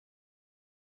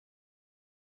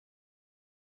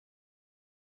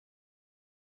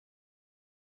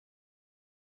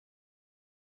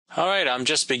Alright, I'm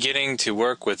just beginning to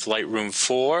work with Lightroom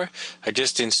 4. I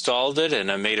just installed it and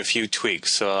I made a few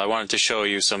tweaks, so I wanted to show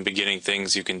you some beginning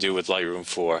things you can do with Lightroom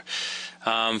 4.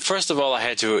 First of all, I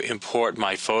had to import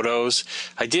my photos.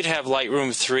 I did have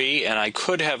Lightroom 3 and I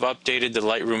could have updated the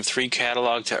Lightroom 3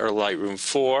 catalog to Lightroom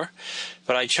 4,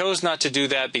 but I chose not to do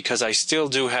that because I still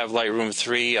do have Lightroom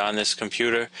 3 on this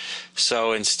computer.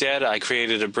 So instead I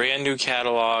created a brand new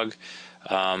catalog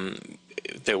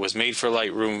that was made for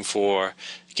Lightroom 4,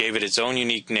 gave it its own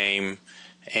unique name,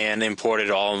 and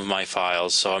imported all of my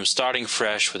files. So I'm starting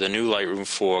fresh with a new Lightroom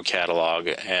 4 catalog,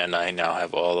 and I now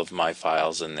have all of my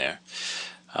files in there.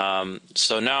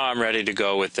 So now I'm ready to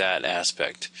go with that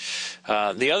aspect.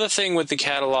 The other thing with the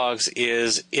catalogs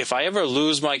is if I ever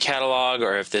lose my catalog,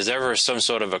 or if there's ever some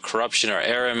sort of a corruption or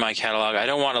error in my catalog, I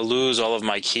don't want to lose all of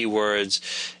my keywords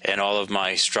and all of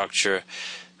my structure.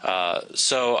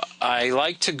 So I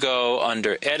like to go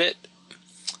under Edit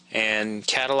and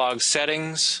Catalog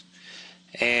Settings,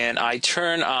 and I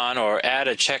turn on or add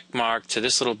a check mark to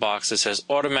this little box that says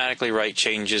Automatically Write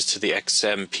Changes to the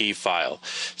XMP file,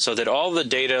 so that all the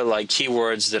data like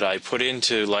keywords that I put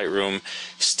into Lightroom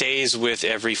stays with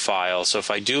every file. So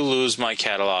if I do lose my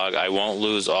catalog, I won't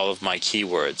lose all of my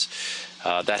keywords.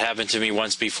 That happened to me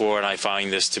once before, and I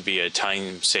find this to be a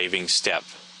time-saving step.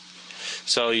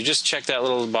 So you just check that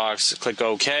little box, click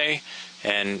OK,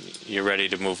 and you're ready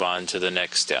to move on to the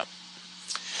next step.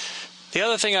 The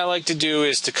other thing I like to do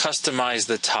is to customize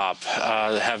the top,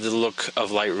 have the look of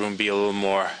Lightroom be a little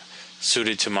more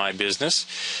suited to my business.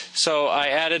 So I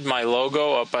added my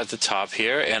logo up at the top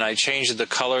here, and I changed the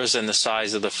colors and the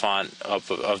size of the font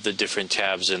of the different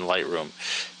tabs in Lightroom.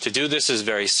 To do this is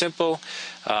very simple.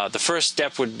 The first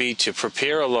step would be to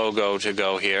prepare a logo to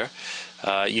go here.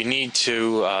 You need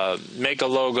to make a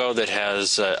logo that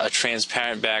has a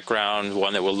transparent background,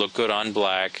 one that will look good on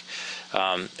black,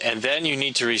 and then you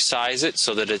need to resize it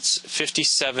so that it's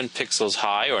 57 pixels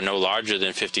high or no larger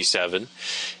than 57,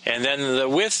 and then the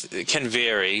width can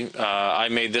vary. I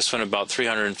made this one about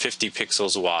 350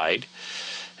 pixels wide,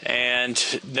 and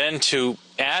then to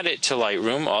add it to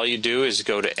Lightroom, all you do is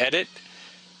go to Edit,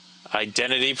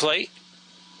 Identity Plate,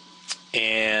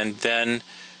 and then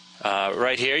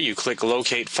right here you click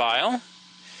Locate File,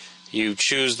 you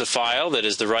choose the file that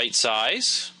is the right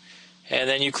size, and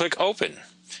then you click Open.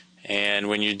 And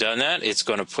when you've done that, it's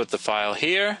going to put the file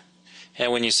here,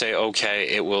 and when you say OK,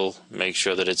 it will make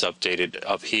sure that it's updated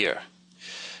up here.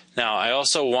 Now, I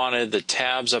also wanted the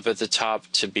tabs up at the top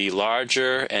to be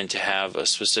larger and to have a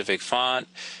specific font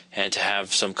and to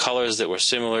have some colors that were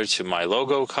similar to my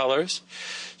logo colors.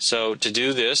 So to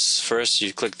do this, first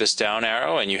you click this down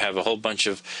arrow and you have a whole bunch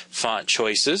of font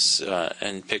choices,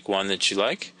 and pick one that you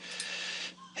like.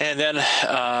 And then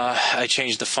I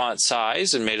changed the font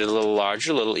size and made it a little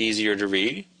larger, a little easier to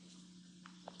read.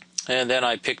 And then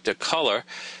I picked a color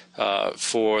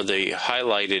for the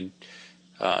highlighted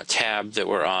tab that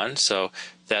we're on. So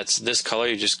that's this color.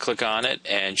 You just click on it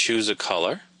and choose a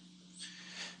color.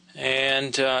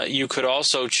 And you could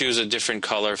also choose a different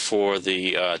color for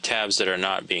the tabs that are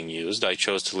not being used. I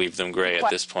chose to leave them gray at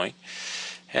this point.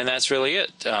 And that's really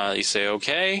it. You say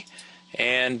OK,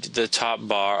 and the top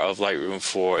bar of Lightroom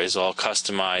 4 is all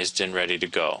customized and ready to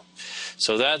go.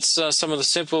 So that's some of the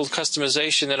simple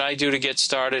customization that I do to get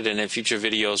started, and in future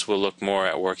videos we'll look more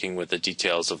at working with the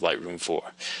details of Lightroom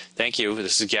 4. Thank you.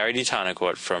 This is Gary D.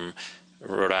 Tonicourt from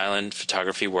Rhode Island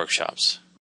Photography Workshops.